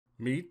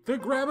Meet the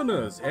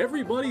Grabiners,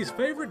 everybody's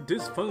favorite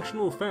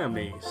dysfunctional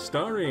family,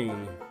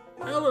 starring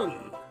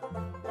Ellen,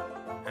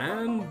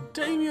 and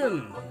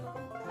Damien,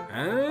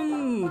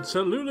 and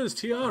Tallulah's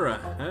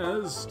Tiara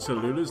as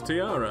Tallulah's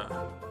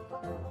Tiara.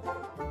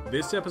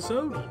 This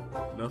episode,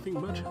 nothing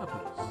much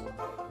happens.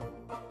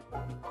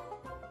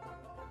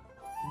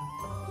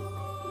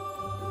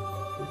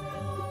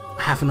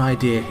 I have an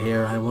idea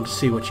here. I want to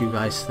see what you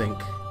guys think.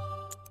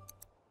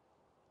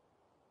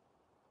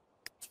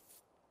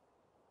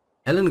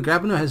 Ellen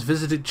Grabiner has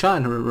visited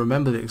China and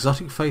remembered the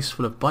exotic face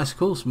full of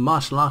bicycles,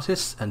 martial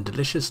artists, and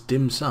delicious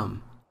dim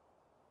sum.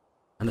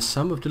 And a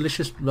sum of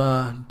delicious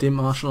dim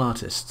martial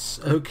artists.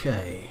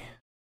 Okay.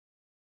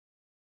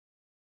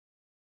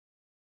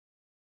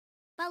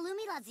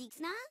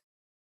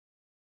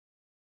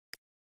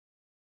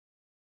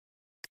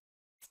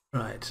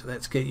 Right,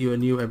 let's get you a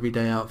new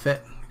everyday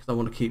outfit, because I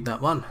want to keep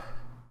that one.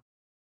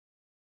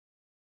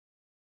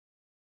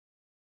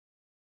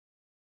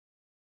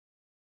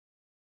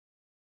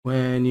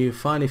 When you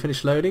finally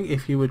finish loading,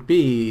 if you would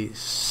be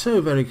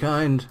so very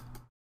kind.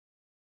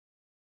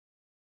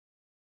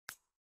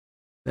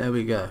 There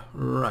we go.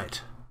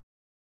 Right.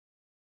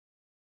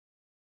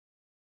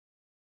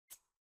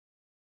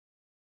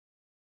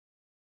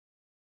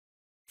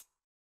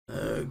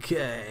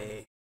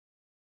 Okay.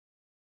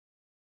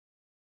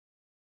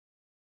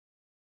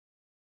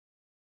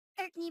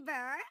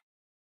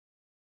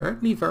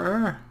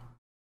 Ertniver.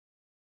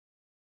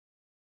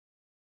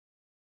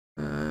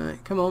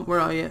 Come on, where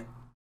are you?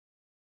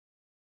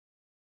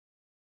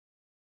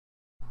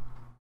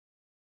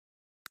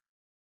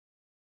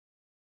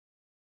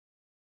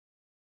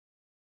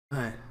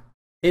 Right.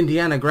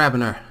 Indiana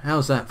Grabiner,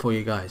 how's that for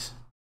you guys?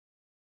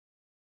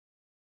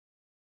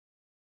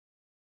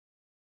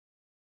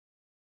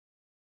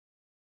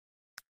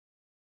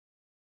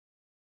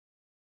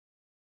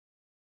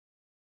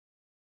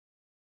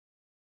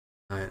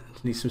 Right,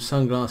 need some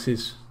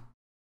sunglasses.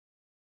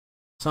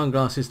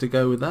 Sunglasses to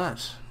go with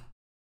that.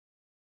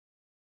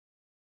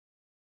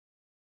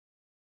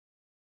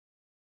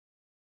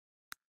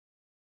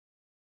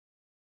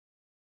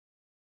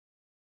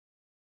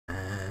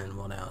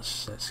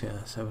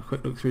 Let's have a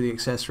quick look through the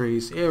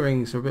accessories.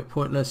 Earrings are a bit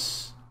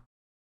pointless.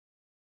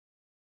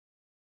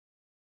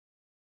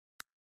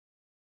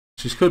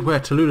 She could wear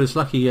Tallulah's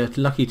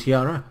lucky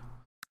tiara.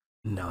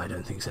 No, I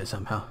don't think so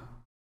somehow.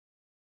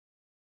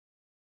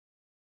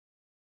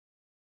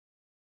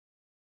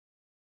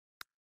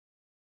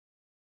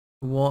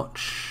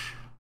 Watch.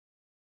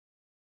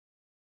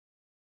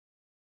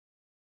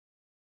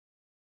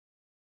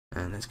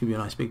 And let's give you a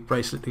nice big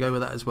bracelet to go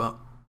with that as well.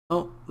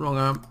 Oh, wrong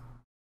arm.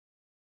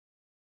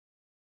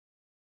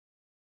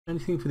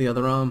 Anything for the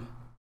other arm?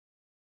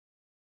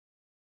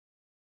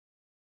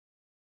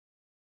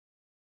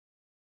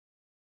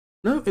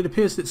 No, it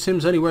appears that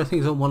Sims only wear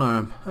things on one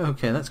arm.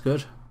 Okay, that's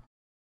good.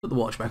 Put the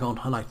watch back on.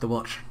 I like the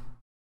watch.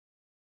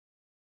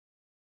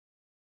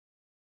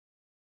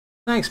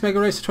 Thanks, Mega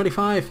Racer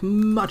 25.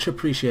 Much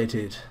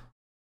appreciated.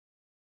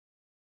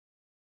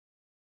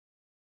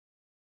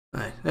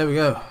 Right, there we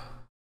go.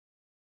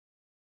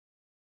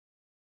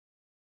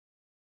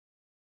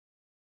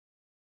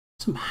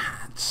 Some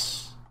hats.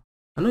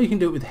 I know you can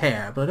do it with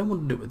hair, but I don't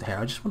want to do it with hair.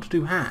 I just want to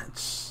do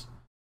hats.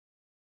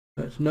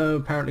 But no,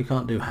 apparently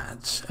can't do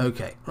hats.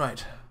 Okay,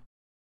 right.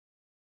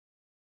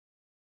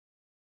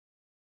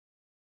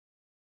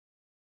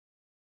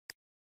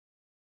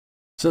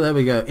 So there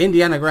we go.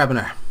 Indiana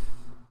Grabiner.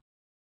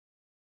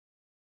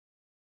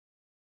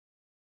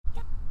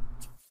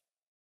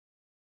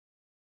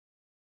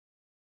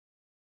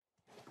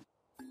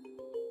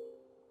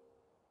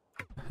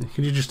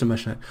 Can you just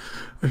imagine it?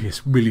 Oh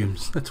yes,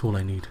 Williams. That's all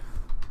I need.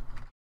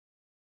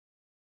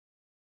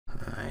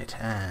 Right,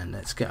 and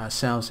let's get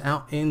ourselves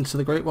out into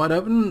the great wide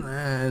open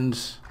and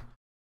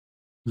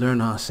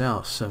learn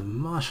ourselves some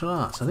martial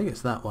arts. I think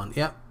it's that one.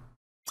 Yep.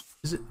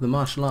 Is it the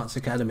Martial Arts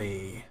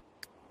Academy?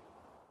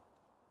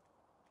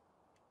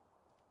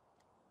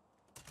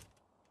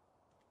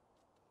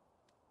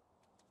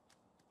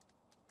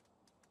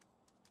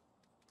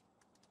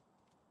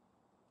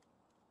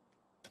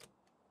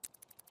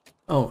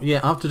 Oh yeah,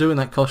 after doing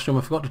that costume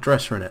I forgot to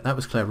dress her in it. That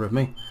was clever of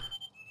me.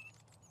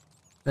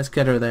 Let's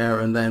get her there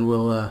and then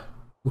we'll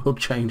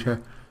change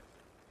her.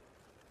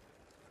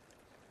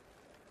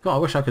 God, I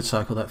wish I could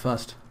cycle that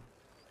fast.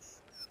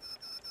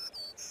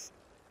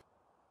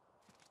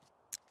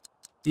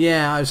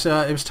 Yeah,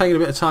 it was taking a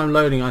bit of time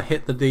loading. I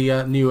hit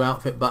the new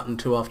outfit button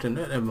too often.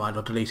 Never mind,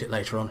 I'll delete it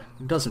later on.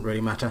 It doesn't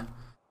really matter.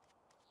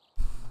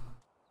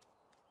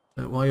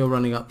 But while you're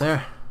running up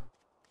there,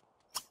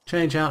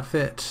 change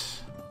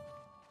outfit.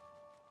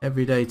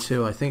 Everyday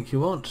 2, I think you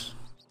want.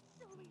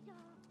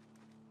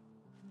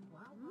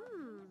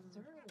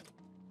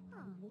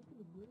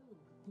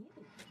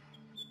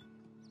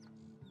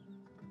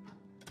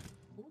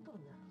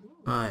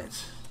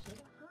 Right.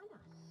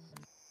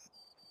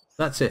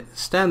 That's it.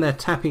 Stand there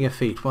tapping your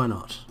feet. Why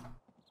not?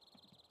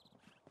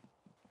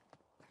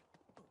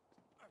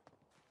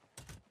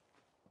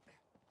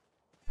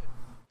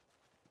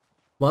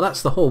 Well,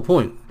 that's the whole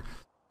point.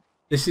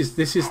 This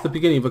is the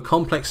beginning of a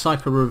complex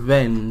cycle of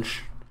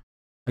revenge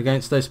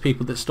against those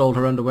people that stole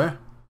her underwear.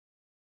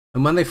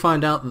 And when they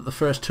find out that the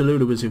first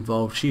Tallulah was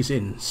involved, she's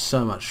in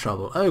so much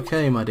trouble.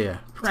 Okay, my dear.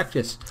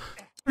 Practice.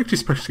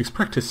 Practice, practice,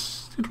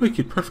 practice. It'll make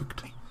it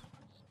perfect.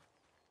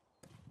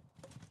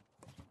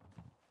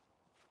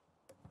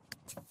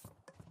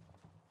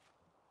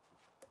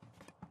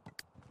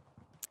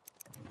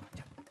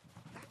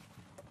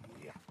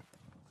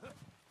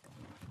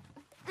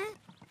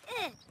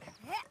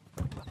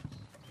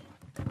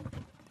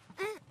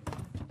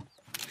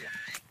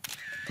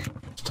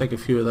 Let's take a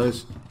few of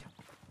those.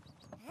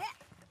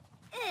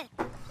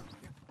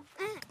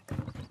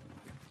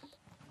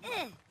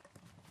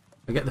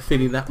 I get the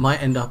feeling that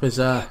might end up as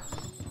the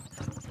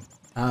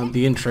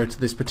intro to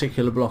this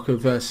particular block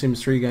of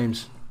Sims 3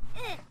 games.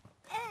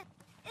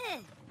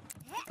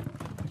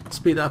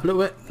 Speed that up a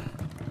little bit.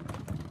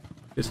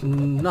 Because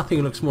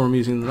nothing looks more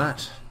amusing than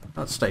that.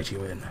 I'll stay to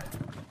you in.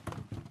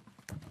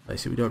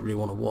 Basically, we don't really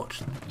want to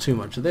watch too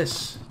much of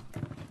this.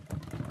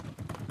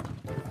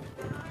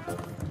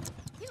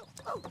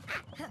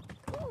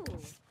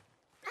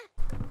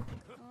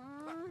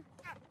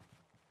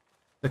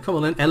 So come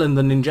on then, Ellen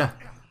the ninja.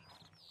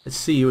 Let's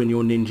see you in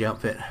your ninja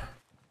outfit.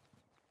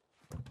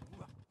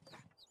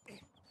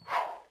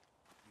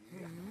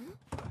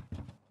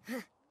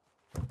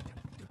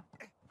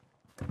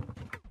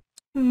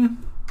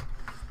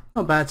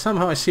 Not bad.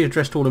 Somehow I see her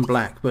dressed all in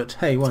black, but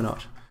hey, why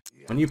not?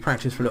 When you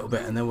practice for a little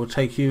bit and then we'll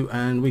take you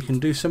and we can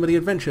do some of the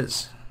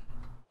adventures.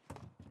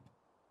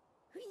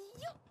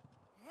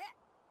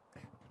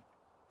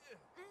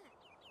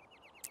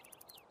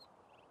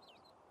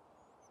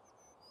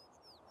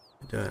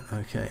 Do it,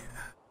 okay.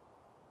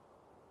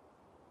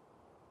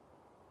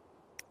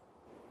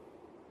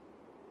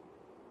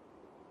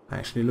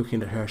 Actually,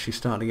 looking at her, she's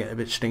starting to get a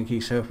bit stinky,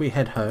 so if we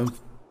head home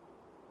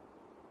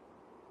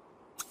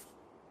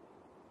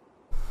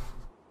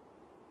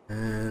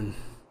and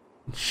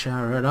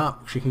shower it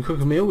up, she can cook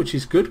a meal, which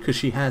is good because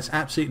she has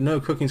absolutely no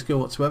cooking skill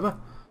whatsoever.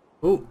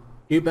 Oh,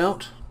 new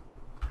belt.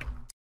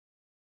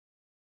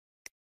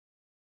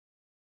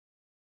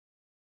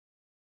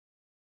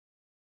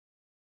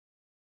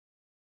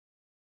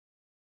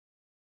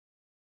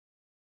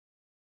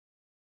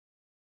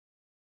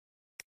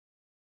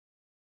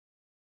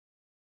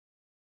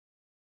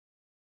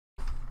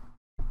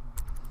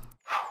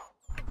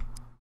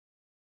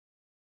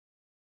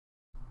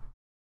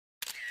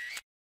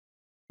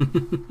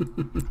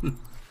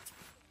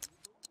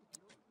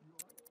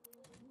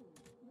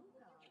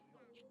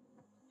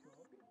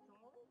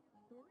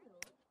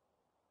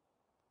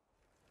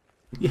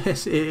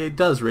 Yes, it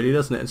does really,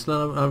 doesn't it? It's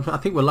not, I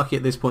think we're lucky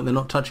at this point they're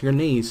not touching her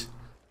knees.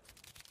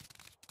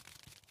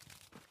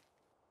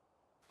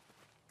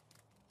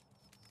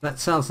 That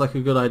sounds like a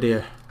good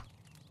idea.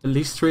 At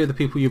least 3 of the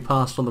people you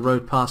passed on the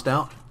road passed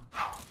out.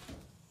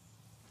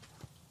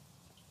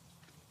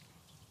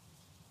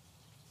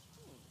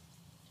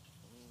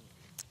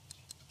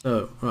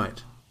 Oh,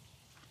 right.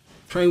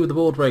 Train with the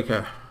board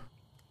breaker.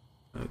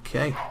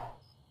 Okay.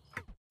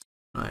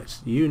 Right,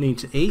 you need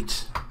to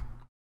eat.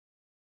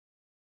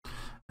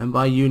 And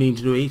by you need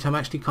to eat, I'm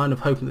actually kind of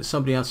hoping that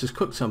somebody else has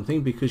cooked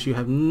something because you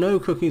have no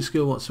cooking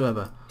skill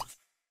whatsoever.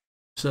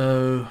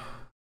 So,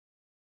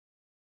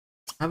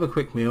 have a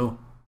quick meal.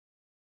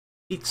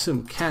 Eat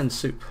some canned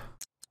soup.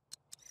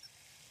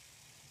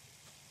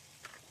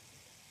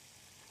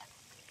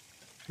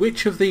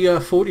 Which of the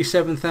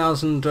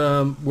 47,000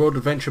 World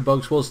Adventure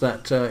bugs was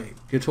that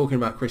you're talking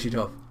about, Chrissy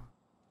Toff?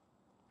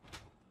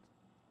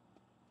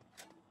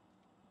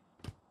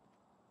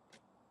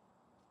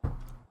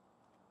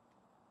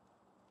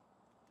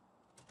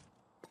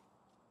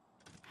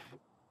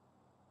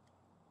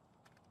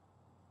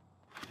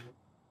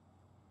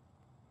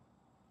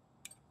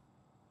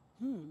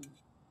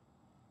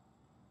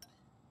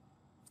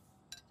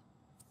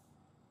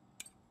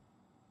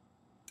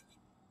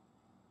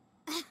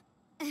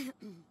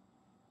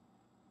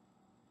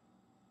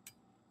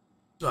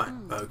 Right,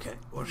 okay,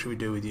 what should we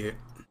do with you?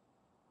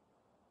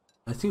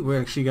 I think we're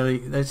actually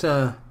going to... There's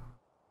an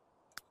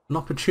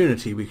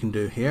opportunity we can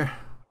do here.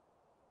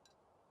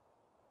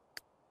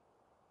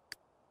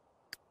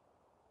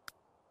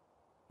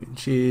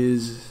 Which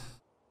is...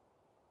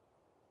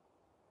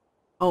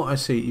 Oh, I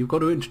see, you've got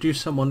to introduce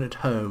someone at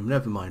home.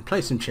 Never mind, play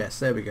some chess,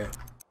 there we go.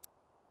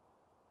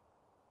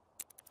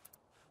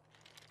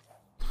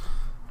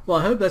 Well,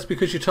 I hope that's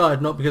because you're tired,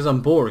 not because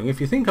I'm boring.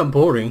 If you think I'm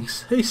boring,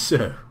 say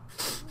so.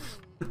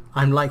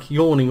 I'm like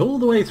yawning all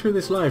the way through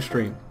this live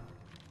stream.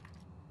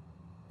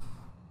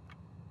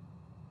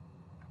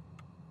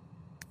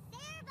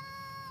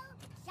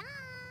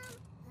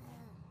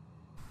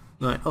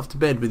 Right, off to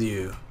bed with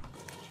you.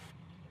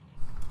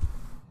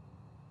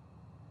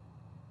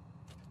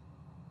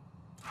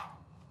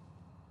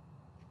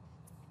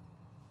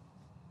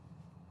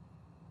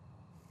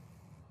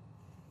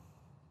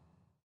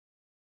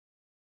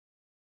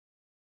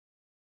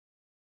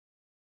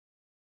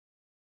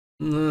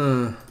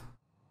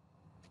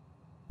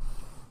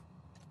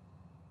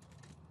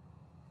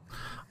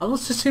 I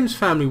lost the Sims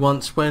family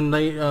once when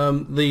they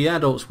the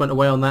adults went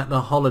away on that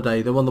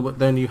holiday. The one that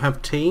then you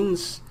have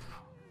teens,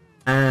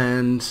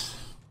 and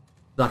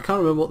I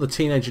can't remember what the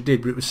teenager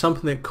did, but it was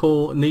something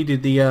that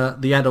needed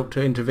the adult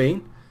to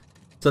intervene.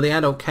 So the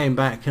adult came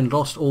back and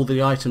lost all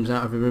the items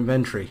out of her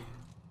inventory.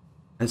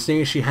 And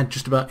seeing as she had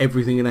just about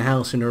everything in the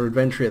house in her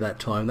inventory at that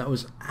time, that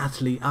was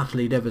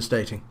utterly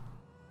devastating.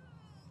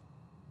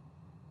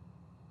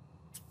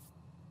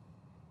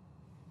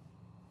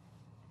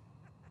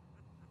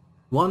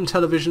 One,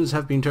 televisions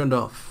have been turned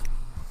off.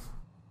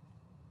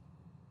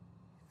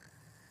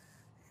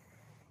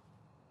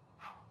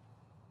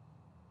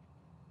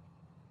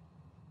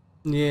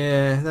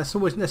 Yeah, that's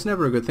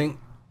never a good thing.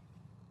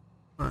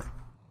 Right.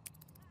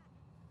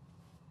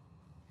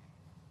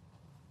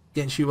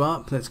 Gets you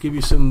up. Let's give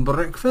you some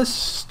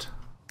breakfast.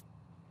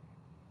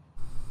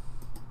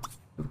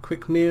 Have a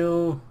quick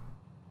meal.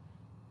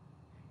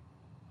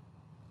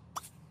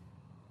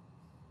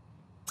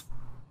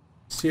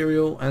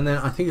 Cereal, and then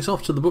I think it's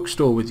off to the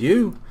bookstore with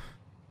you.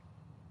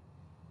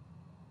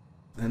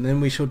 And then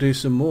we shall do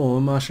some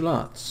more martial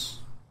arts.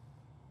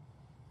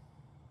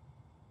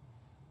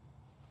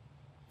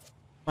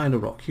 Find a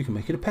rock. You can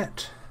make it a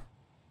pet.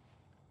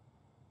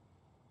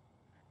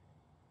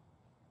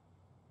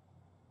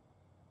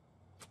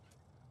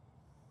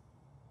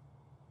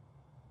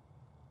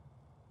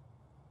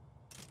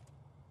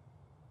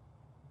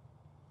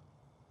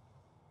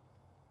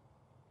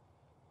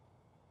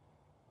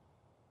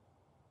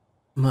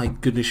 My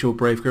goodness, you're a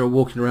brave girl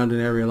walking around an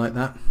area like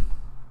that.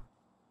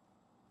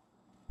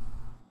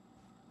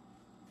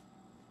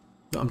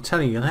 But I'm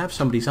telling you, you'll have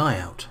somebody's eye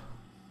out.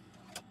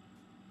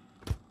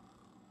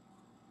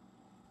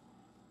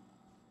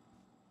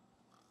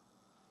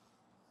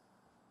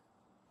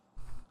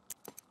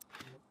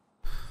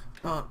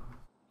 I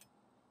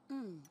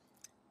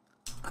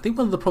think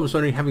one of the problems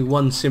with only having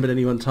one sim at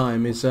any one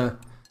time is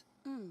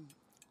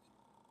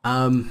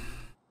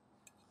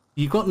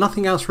you've got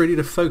nothing else really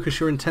to focus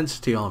your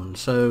intensity on.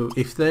 So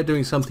if they're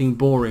doing something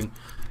boring,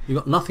 you've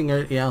got nothing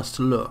else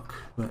to look.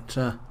 But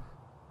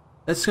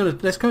let's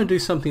go and do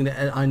something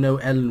that I know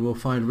Ellen will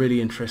find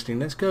really interesting.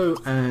 Let's go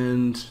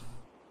and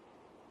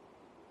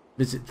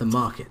visit the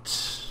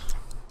market.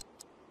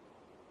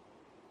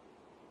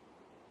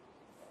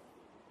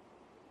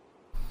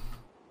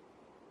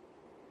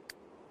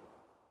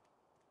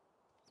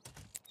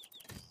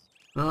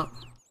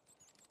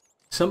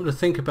 Something to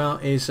think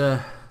about is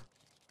yeah,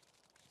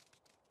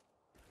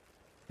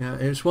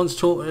 I was once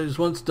told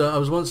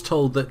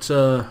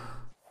that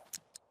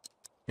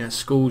yeah,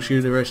 schools,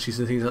 universities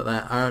and things like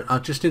that are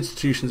just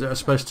institutions that are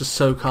supposed to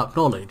soak up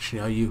knowledge. You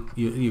know,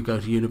 you go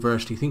to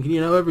university thinking you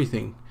know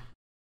everything.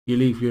 You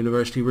leave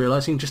university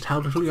realizing just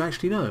how little you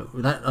actually know.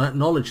 That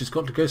knowledge has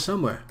got to go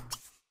somewhere.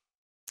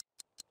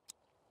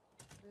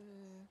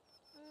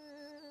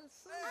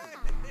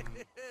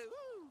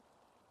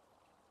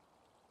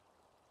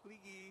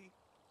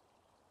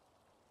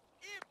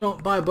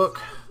 Don't buy a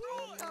book.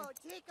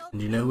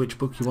 And you know which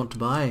book you want to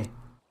buy.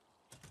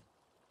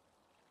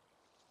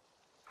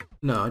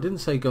 No, I didn't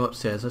say go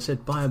upstairs. I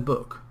said buy a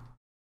book.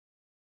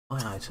 Buy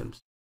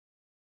items.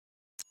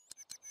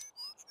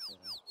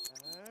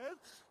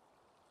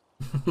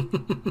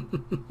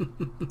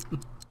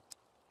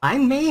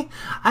 Find me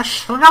a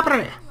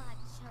shrubbery.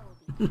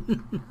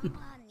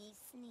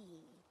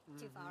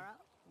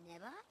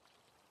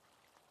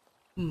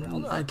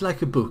 I'd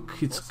like a book.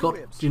 It's got,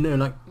 you know,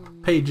 like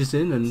pages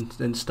in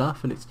and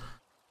stuff, and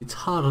it's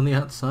hard on the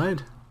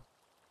outside.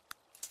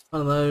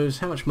 One of those.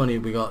 How much money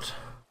have we got?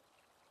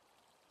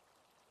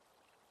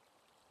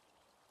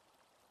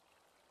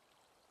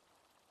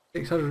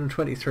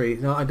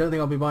 $623. No, I don't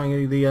think I'll be buying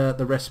any of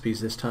the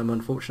recipes this time,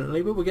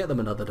 unfortunately, but we'll get them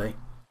another day.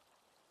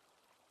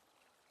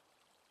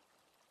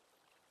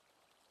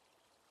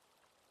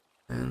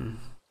 And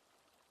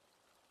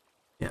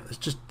yeah, there's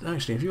just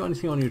actually, have you got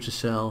anything on you to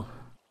sell?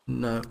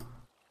 No.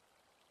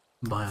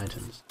 Buy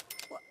items.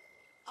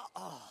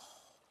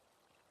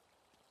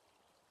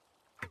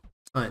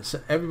 Right,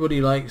 so everybody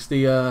likes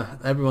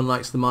everyone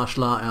likes the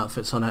martial art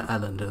outfits on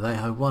Ellen, do they?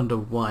 I wonder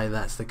why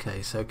that's the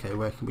case. Okay,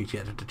 where can we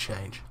get her to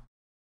change?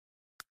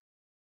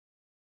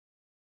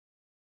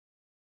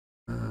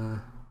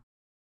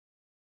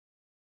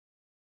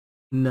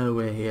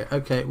 Nowhere here.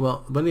 Okay,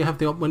 well, when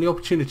the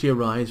opportunity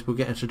arises, we'll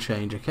get her to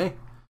change. Okay.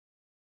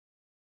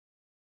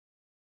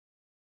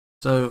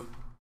 So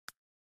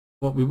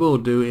what we will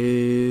do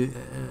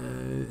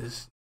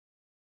is,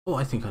 oh,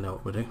 I think I know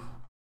what we'll do.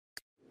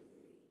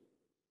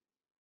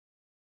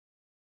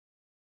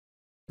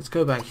 Let's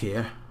go back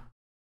here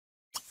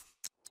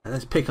and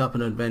let's pick up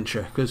an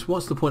adventure, because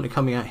what's the point of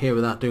coming out here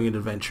without doing an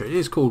adventure? It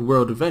is called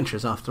World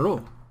Adventures after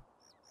all.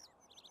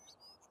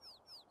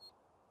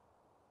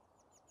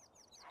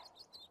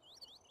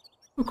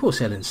 Of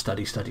course, Ellen,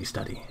 study.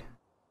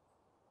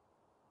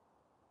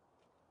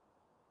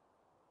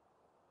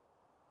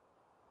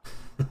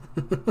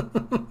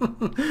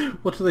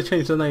 What do they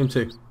change the name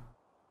to?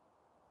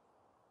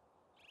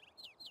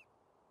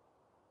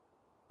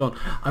 John,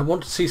 I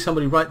want to see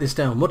somebody write this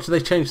down. What do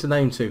they change the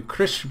name to?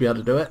 Chris should be able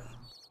to do it.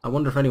 I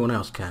wonder if anyone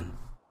else can.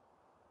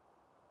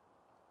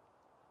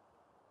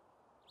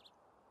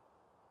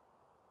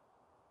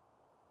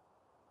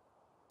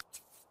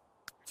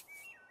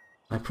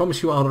 I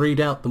promise you I'll read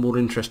out the more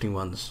interesting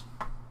ones.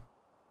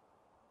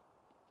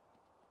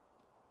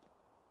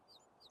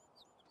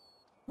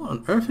 What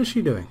on earth is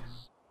she doing?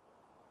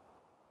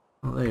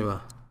 Oh, there you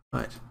are.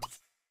 Right.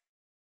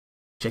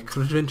 Check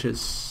for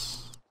adventures.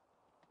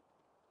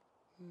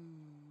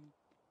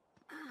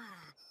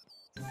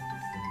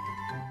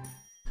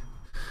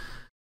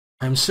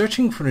 I'm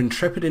searching for an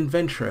intrepid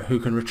adventurer who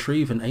can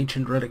retrieve an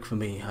ancient relic for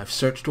me. I've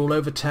searched all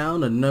over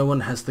town and no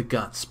one has the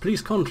guts.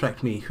 Please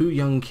contact me, Hu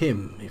Young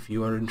Kim, if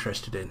you are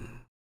interested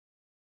in.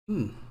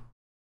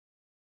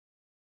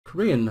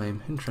 Korean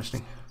name.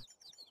 Interesting.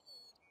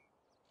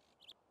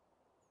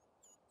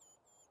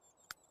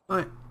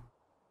 Right.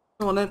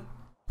 Go on then.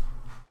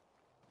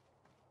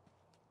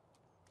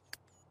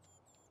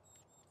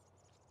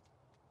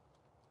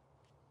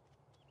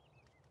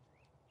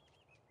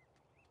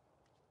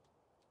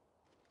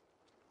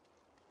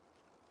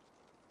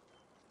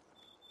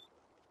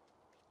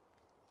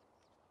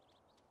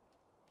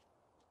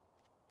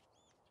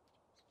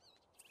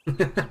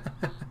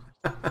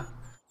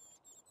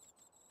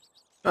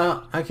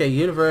 Oh, okay,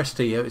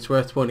 university, it's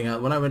worth pointing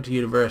out, when I went to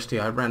university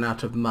I ran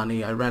out of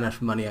money. I ran out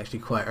of money actually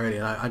quite early,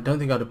 and I don't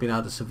think I'd have been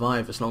able to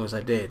survive as long as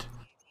I did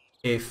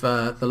if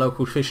the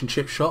local fish and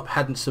chip shop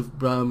hadn't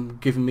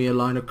given me a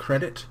line of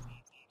credit.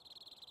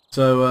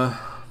 So,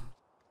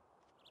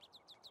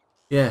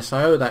 yes,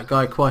 I owe that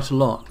guy quite a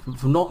lot.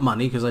 Not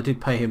money, because I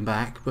did pay him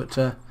back,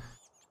 but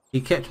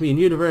he kept me in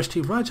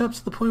university right up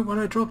to the point when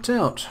I dropped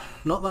out.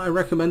 Not that I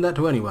recommend that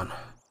to anyone.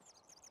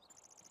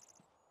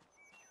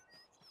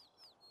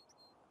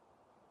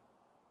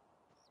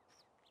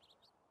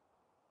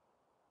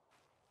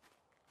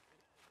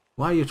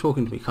 Why are you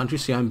talking to me? Can't you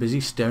see I'm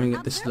busy staring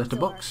at this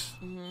letterbox?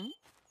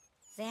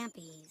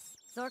 Zampies.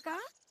 Zorka?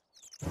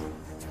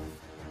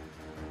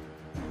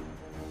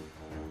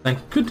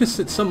 Thank goodness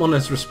that someone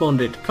has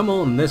responded. Come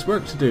on, there's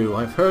work to do.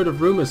 I've heard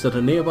of rumours that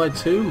a nearby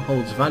tomb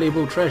holds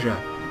valuable treasure.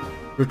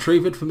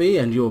 Retrieve it for me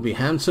and you'll be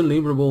handsomely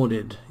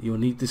rewarded. You'll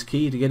need this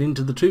key to get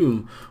into the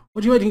tomb.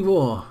 What are you waiting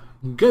for?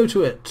 Go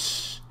to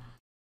it.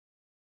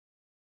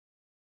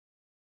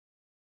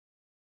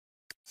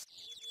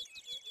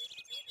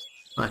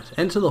 Right,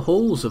 enter the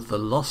halls of the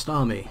Lost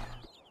Army,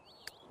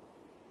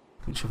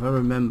 which, if I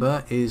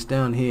remember, is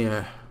down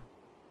here.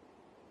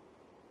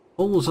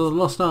 Halls of the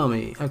Lost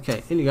Army.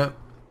 Okay, in you go.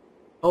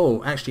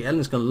 Oh, actually,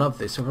 Ellen's going to love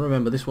this. If I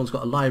remember, this one's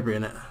got a library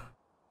in it.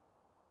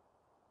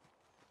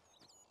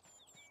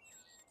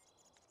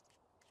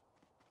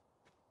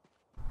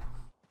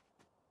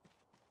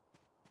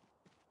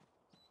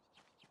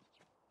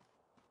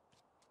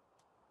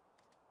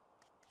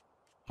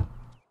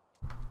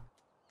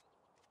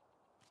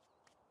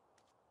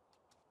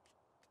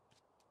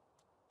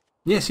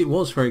 Yes, it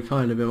was very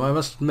kind of him, I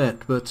must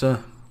admit, but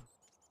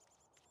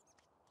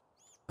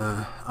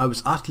I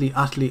was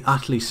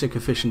utterly sick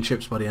of fish and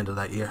chips by the end of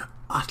that year.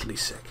 Utterly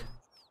sick.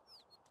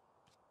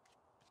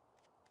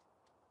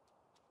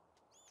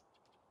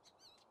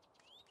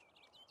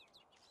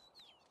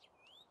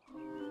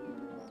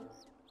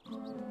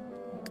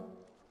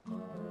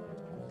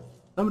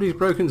 Somebody's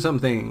broken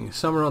something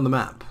somewhere on the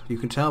map. You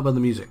can tell by the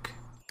music.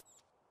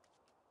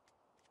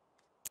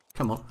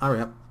 Come on,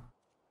 hurry up.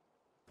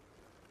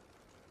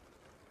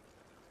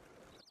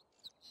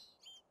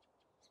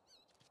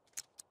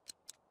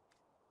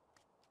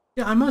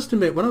 Yeah, I must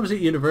admit, when I was at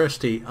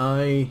university,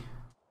 I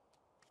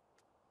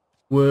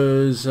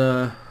was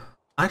I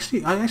actually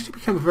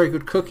became a very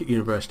good cook at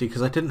university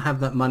because I didn't have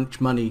that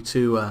much money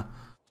to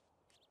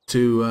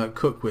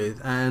cook with,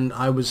 and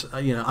I was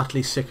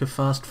utterly sick of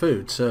fast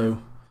food.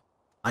 So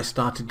I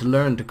started to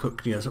learn to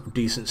cook sort of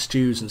decent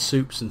stews and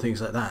soups and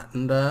things like that,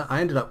 and I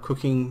ended up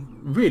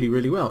cooking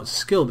really well. It's a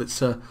skill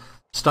that's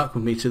stuck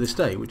with me to this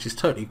day, which is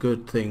totally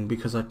good thing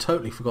because I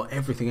totally forgot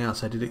everything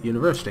else I did at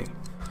university.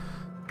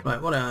 Right,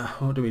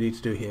 what do we need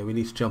to do here? We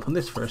need to jump on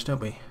this first,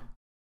 don't we?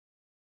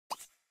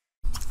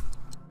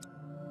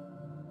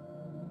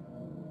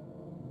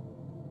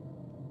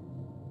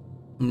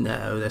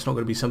 No, there's not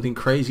going to be something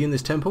crazy in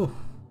this temple.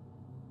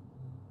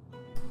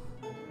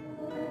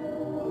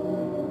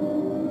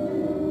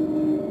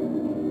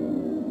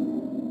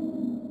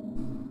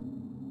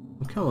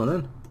 Come on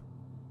then.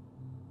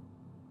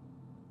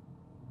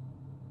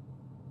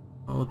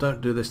 Oh, don't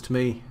do this to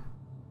me.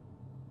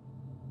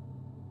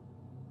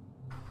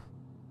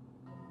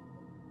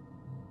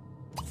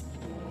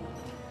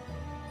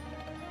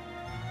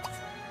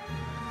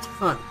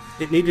 Right,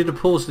 it needed to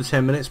pause for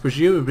 10 minutes,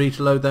 presumably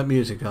to load that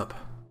music up.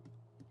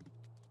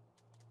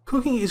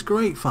 Cooking is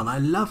great fun. I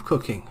love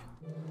cooking.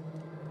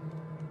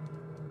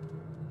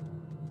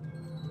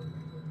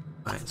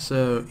 Right,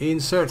 so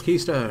insert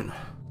keystone.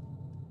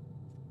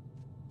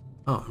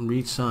 Oh, and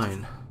read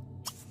sign.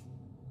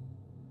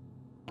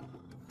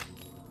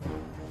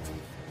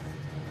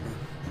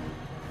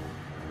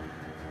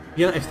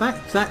 You know, if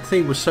that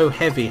thing was so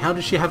heavy, how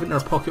did she have it in her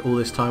pocket all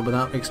this time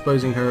without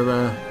exposing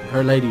her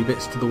her lady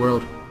bits to the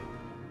world?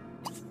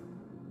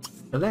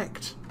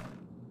 Collect.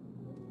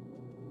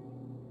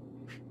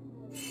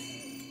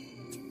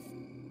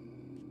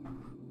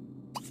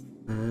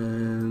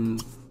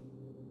 And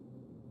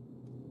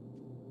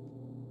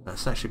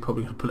that's actually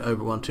probably going to put it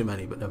over one too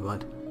many, but never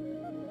mind.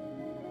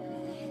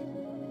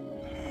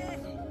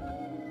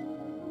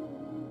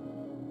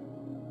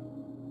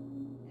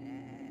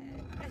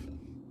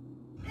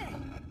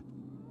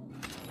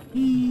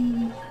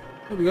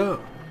 There we go.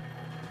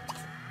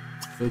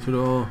 Go through the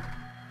door.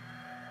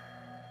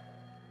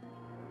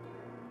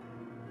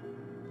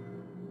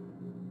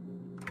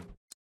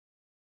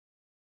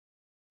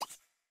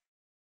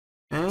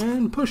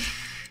 And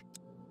push.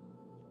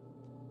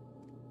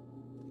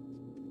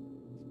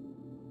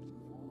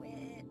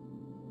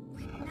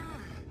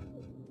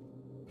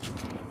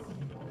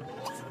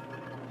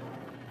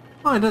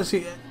 I don't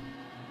see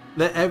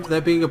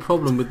there being a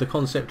problem with the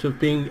concept of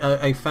being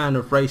a fan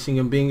of racing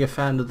and being a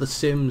fan of The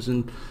Sims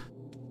and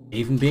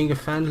even being a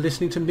fan of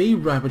listening to me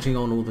rabbiting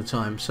on all the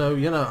time. So,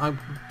 you know, I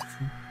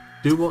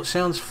do what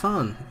sounds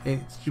fun.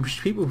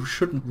 People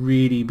shouldn't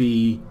really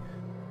be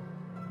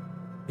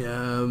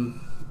not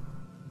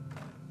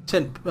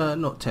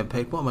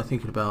temp-paid, what am I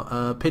thinking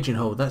about?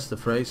 Pigeonholed, that's the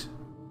phrase.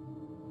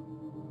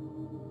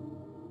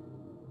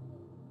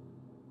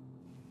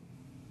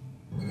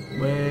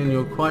 When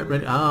you're quite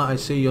ready... Ah, I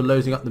see you're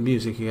loading up the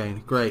music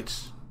again. Great.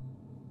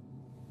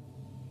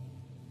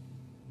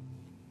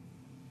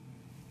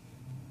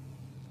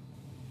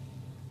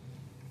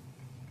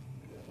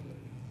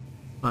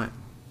 Right.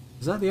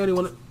 Is that the only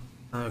one?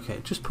 Okay,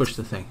 just push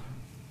the thing.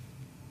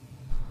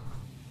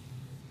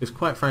 Because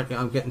quite frankly,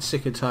 I'm getting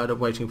sick and tired of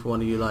waiting for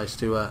one of you guys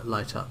to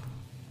light up.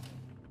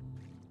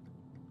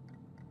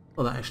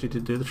 Well, that actually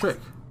did do the trick.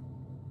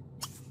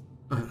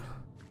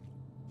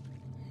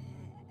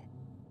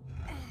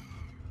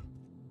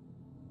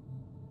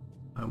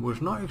 I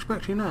was not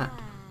expecting that.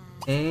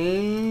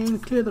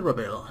 And clear the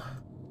rubbish.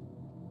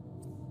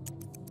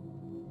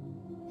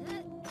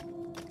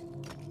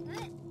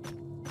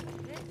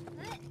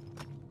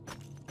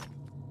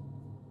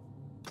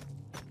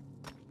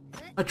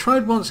 I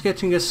tried once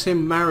getting a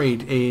sim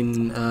married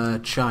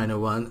in China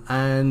one,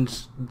 and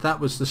that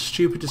was the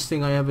stupidest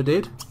thing I ever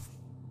did,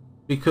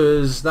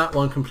 because that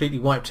one completely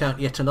wiped out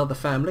yet another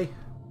family.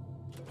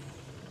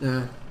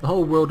 The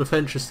whole World of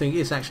Adventures thing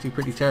is actually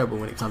pretty terrible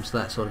when it comes to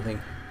that sort of thing.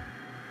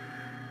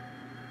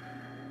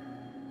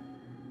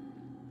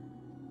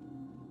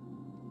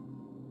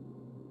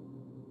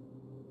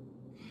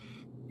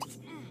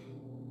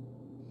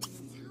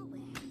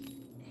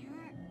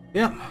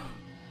 Yep.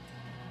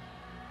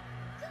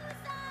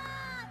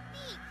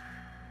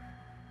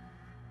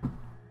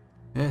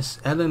 Yes,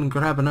 Ellen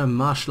Grabiner,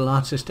 martial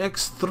artist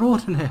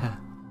extraordinaire.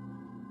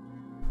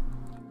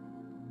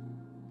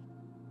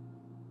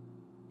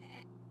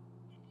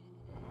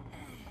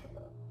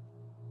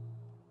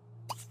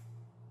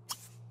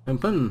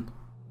 Open.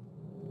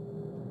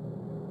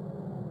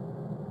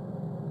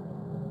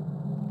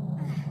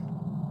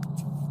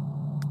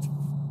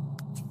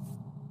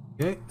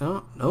 Okay,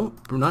 oh, no,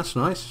 that's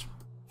nice.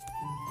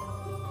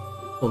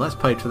 Well, that's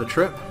paid for the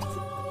trip.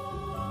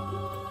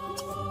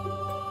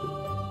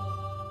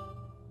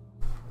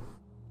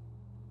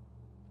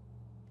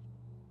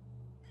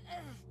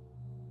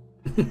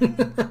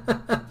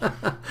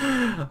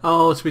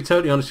 Oh, to be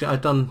totally honest,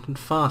 I've done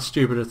far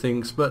stupider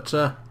things, but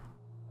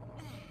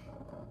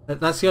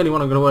that's the only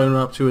one I'm going to own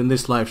up to in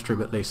this live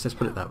stream, at least. Let's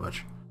put it that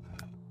much.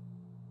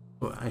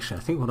 Well,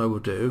 actually, I think what I will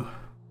do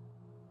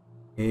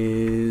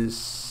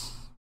is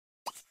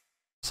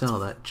sell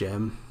that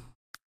gem.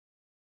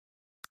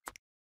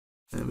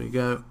 There we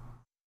go.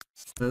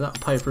 So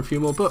that'll pay for a few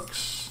more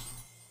books.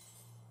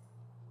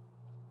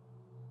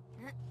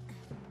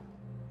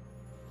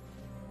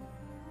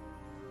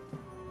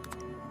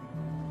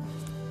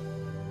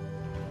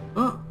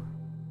 Oh.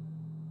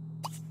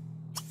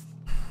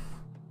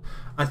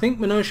 I think,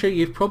 Minosha,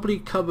 you've probably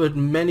covered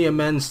many a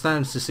man's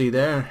stands to see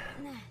there.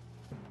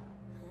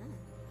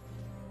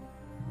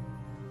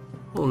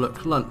 Oh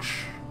look,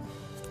 lunch.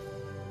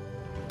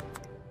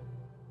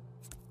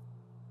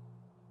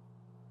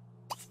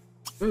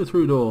 Go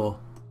through door.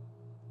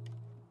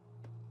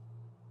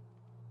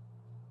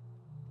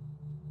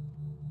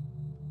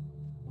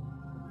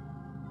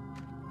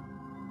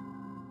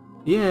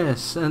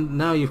 Yes, and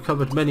now you've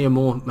covered many a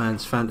more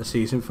man's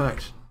fantasies, in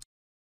fact.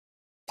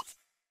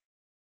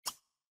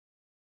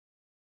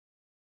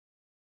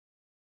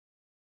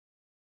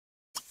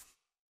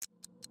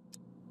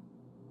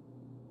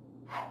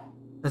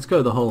 Let's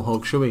go the whole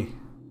hog, shall we?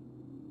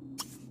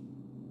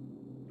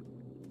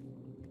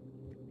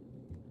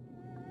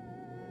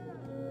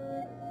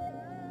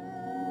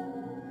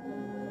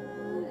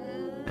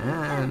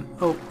 And,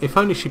 oh, if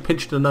only she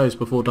pinched her nose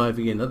before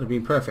diving in, that would have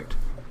been perfect.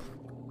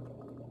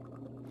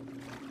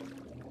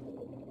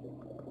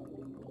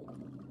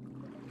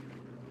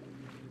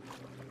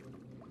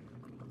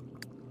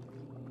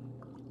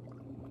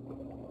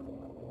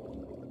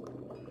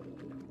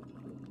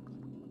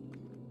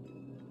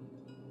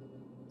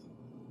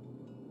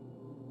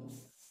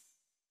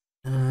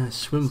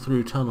 Swim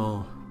through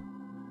tunnel.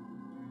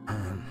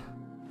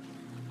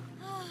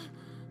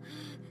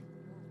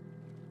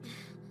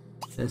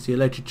 There's the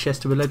alleged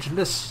chest of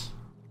allegedness.